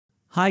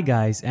Hi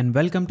guys and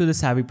welcome to the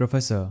Savvy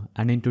Professor,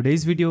 and in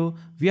today's video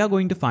we are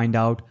going to find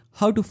out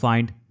how to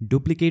find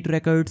duplicate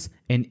records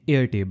in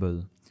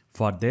Airtable.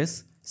 For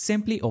this,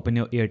 simply open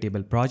your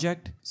Airtable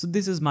project. So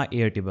this is my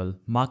Airtable,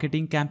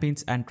 marketing,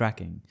 campaigns and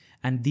tracking,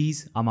 and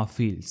these are my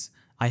fields.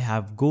 I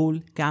have goal,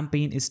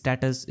 campaign,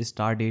 status,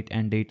 start date,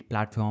 end date,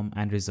 platform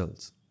and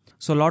results.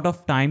 So a lot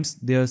of time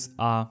there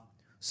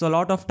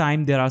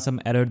are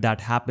some error that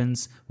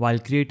happens while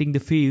creating the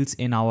fields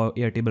in our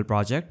Airtable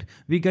project.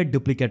 We get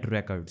duplicate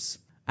records,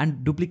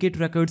 and duplicate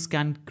records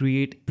can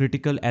create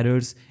critical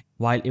errors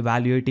while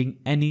evaluating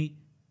any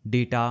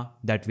data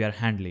that we are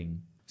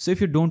handling. So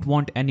if you don't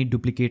want any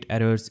duplicate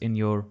errors in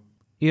your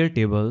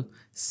Airtable,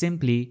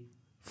 simply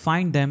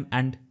find them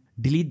and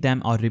delete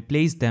them or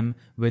replace them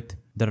with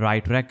the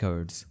right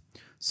records.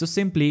 So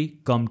simply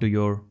come to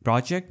your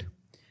project,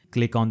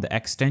 click on the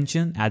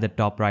extension at the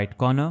top right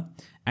corner,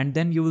 and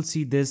then you will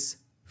see this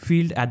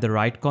field at the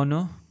right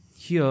corner.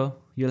 Here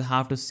you'll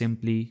have to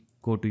simply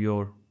go to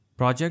your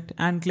project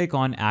and click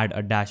on add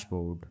a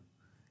dashboard,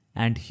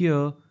 and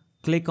here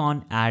click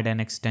on add an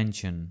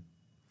extension.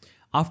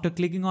 After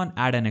clicking on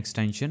add an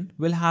extension,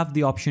 we'll have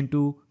the option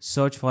to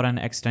search for an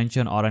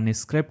extension or a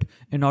script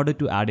in order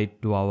to add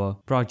it to our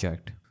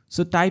project.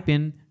 So type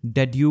in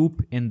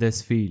dedupe in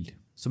this field.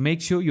 So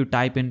make sure you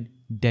type in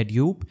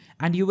dedupe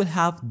and you will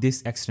have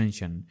this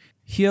extension.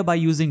 Here, by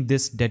using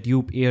this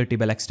dedupe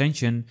Airtable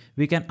extension,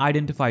 we can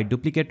identify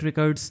duplicate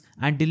records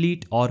and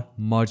delete or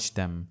merge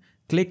them.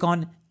 Click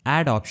on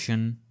add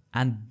option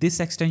and this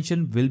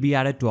extension will be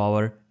added to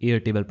our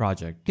Airtable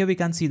project. Here we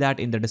can see that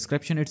in the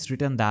description it's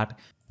written that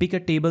pick a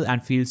table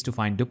and fields to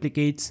find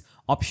duplicates.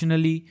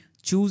 Optionally,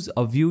 choose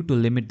a view to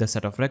limit the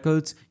set of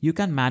records. You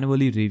can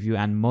manually review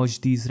and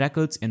merge these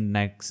records in the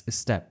next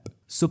step.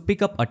 So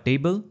pick up a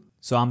table.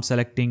 So I'm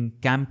selecting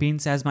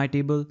campaigns as my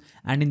table,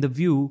 and in the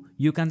view,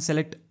 you can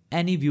select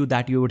any view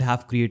that you would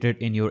have created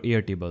in your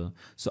Airtable.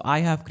 So I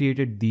have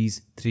created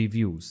these three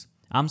views.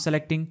 I'm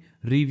selecting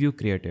review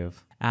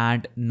creative,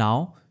 and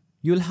now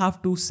you'll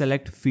have to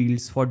select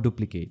fields for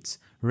duplicates.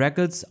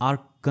 Records are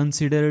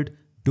considered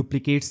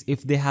duplicates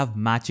if they have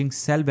matching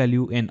cell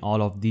value in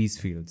all of these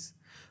fields.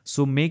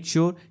 So make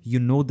sure you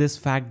know this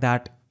fact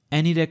that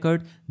any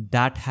record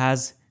that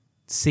has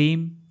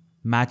same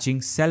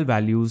matching cell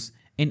values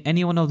in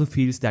any one of the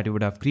fields that you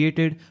would have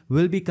created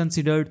will be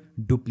considered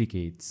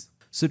duplicates.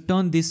 So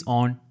turn this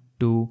on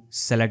to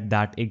select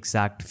that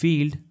exact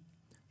field.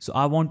 So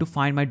I want to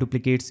find my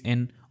duplicates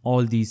in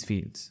all these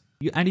fields.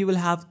 You will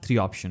have three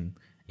options: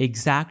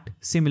 exact,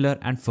 similar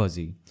and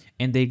fuzzy.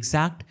 In the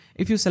exact,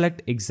 if you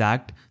select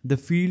exact, the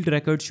field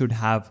record should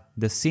have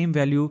the same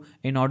value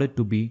in order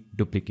to be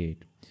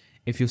duplicate.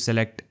 If you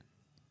select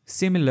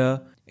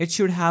similar, it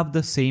should have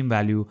the same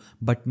value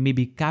but may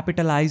be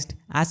capitalized,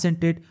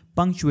 accented,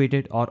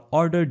 punctuated or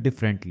ordered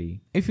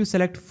differently. If you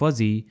select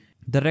fuzzy,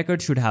 the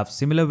record should have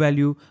similar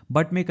value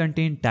but may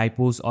contain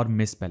typos or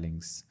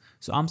misspellings.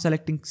 So I'm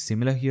selecting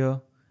similar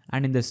here,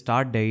 and in the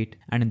start date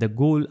and in the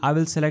goal I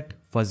will select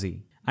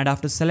fuzzy. And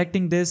after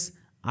selecting this,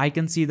 I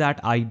can see that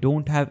I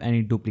don't have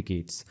any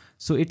duplicates.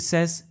 So it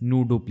says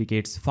no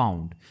duplicates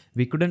found.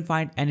 We couldn't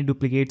find any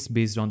duplicates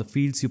based on the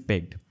fields you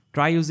picked.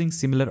 Try using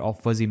similar or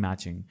fuzzy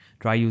matching.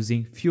 Try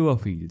using fewer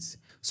fields.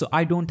 So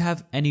I don't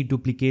have any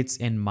duplicates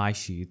in my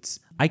sheets.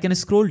 I can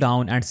scroll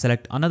down and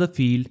select another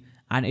field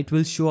and it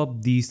will show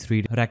up these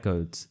three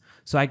records.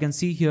 So I can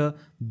see here,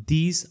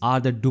 these are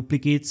the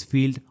duplicates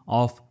field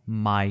of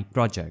my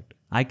project.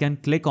 I can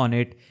click on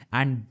it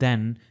and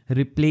then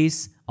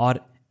replace or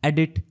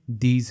edit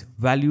these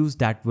values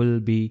that will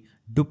be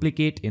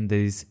duplicate in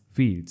these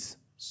fields.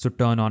 So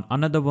turn on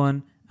another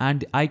one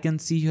and I can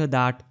see here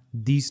that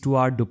these two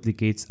are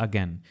duplicates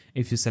again.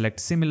 If you select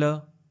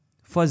similar,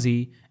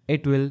 fuzzy,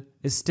 it will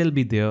still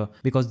be there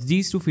because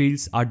these two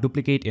fields are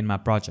duplicate in my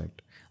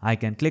project. I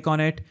can click on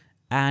it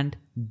and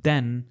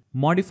then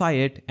modify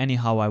it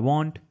anyhow I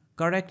want,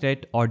 correct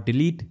it or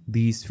delete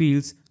these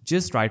fields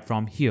just right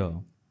from here.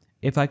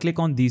 If I click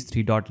on these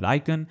three dotted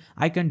icon,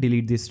 I can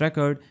delete this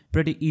record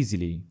pretty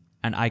easily,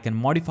 and I can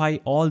modify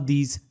all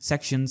these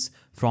sections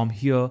from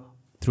here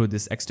through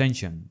this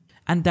extension.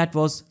 And that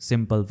was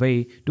simple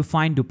way to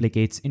find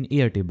duplicates in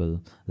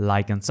Airtable.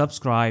 Like and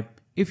subscribe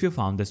if you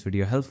found this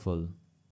video helpful.